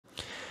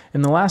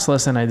In the last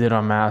lesson I did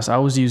on mass, I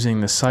was using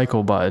the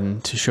cycle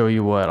button to show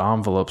you what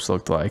envelopes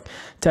looked like.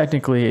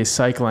 Technically, a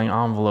cycling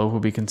envelope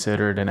would be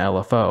considered an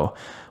LFO,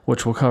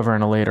 which we'll cover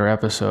in a later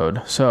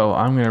episode. So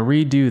I'm going to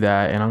redo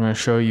that, and I'm going to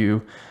show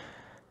you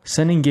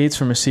sending gates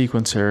from a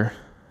sequencer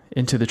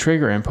into the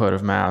trigger input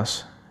of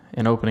mass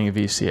and opening a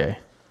VCA.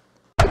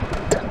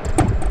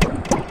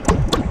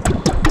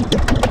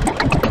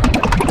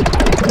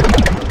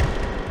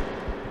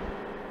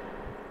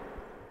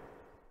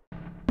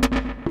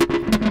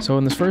 So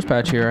in this first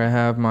patch here, I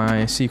have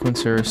my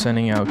sequencer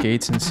sending out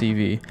gates and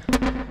CV.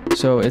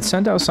 So it's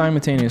sent out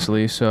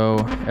simultaneously,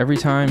 so every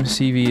time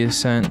CV is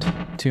sent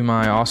to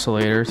my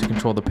oscillator to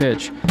control the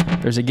pitch,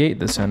 there's a gate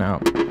that's sent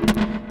out.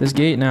 This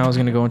gate now is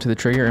going to go into the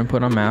trigger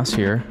input on mass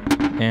here,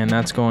 and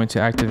that's going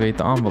to activate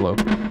the envelope.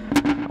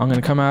 I'm going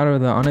to come out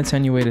of the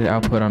unattenuated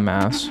output on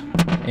mass,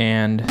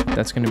 and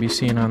that's going to be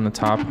seen on the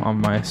top on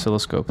my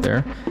oscilloscope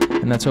there,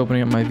 and that's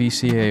opening up my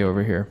VCA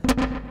over here.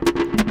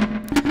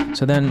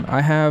 So then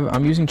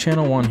I'm using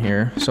channel 1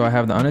 here, so I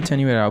have the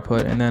unattenuated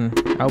output, and then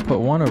output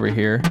 1 over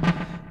here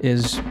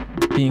is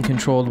being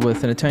controlled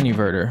with an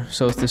attenuverter.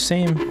 So it's the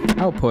same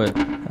output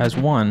as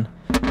 1,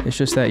 it's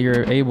just that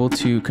you're able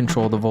to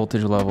control the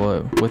voltage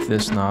level with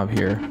this knob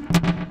here.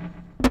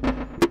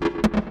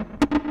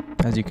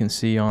 As you can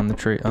see on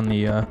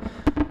the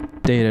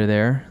data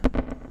there.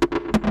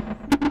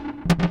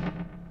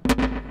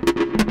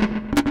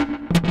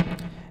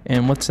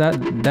 And what's that?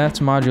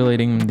 That's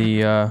modulating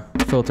the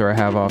filter I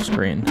have off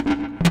screen.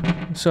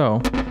 So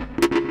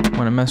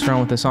when I mess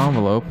around with this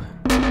envelope,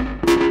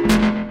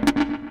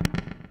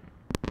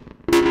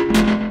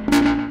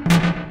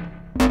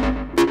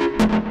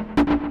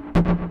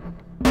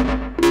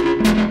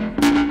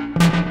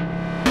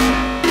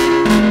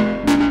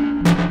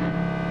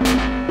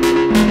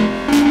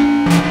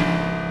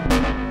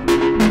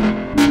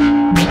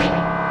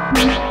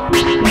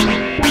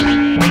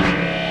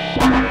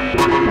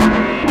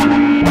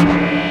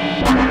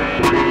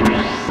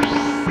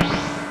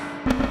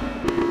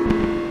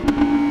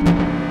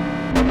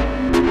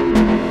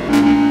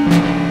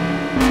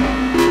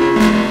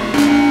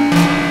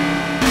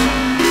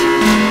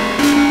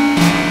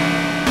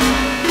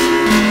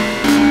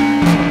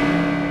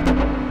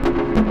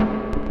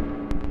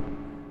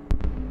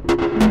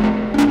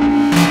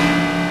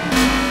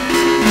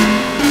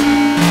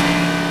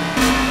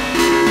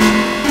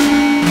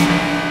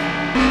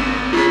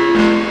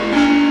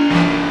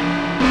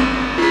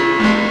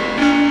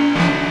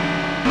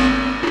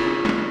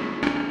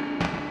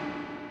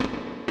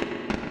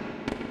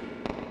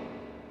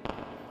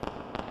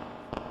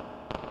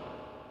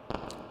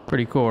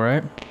 pretty cool,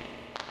 right?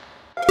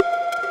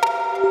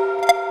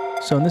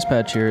 So in this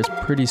patch here, it's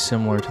pretty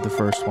similar to the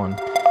first one.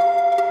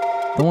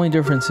 The only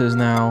difference is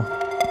now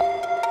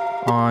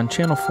on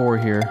channel 4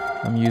 here,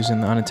 I'm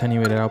using the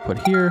unattenuated output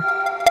here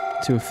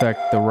to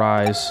affect the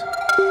rise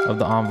of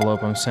the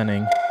envelope I'm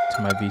sending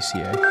to my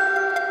VCA.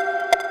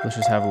 Let's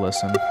just have a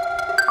listen.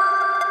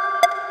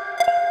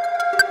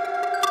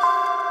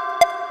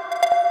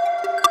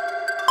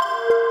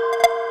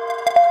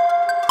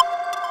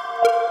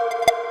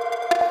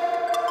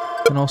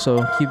 And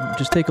also,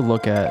 just take a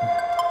look at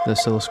the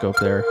oscilloscope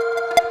there.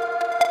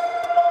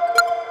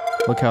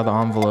 Look how the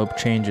envelope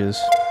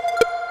changes.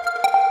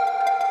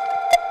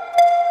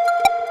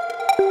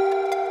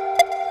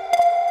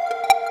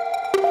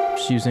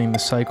 Just using the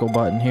cycle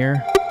button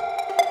here.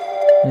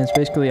 And it's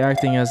basically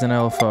acting as an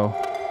LFO.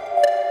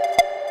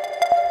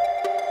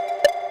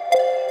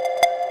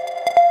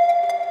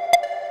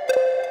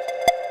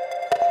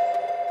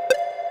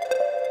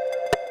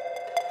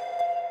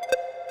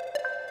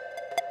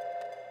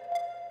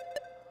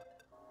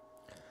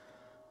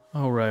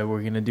 Alright,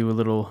 we're going to do a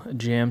little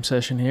jam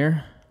session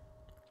here.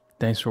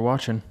 Thanks for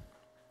watching.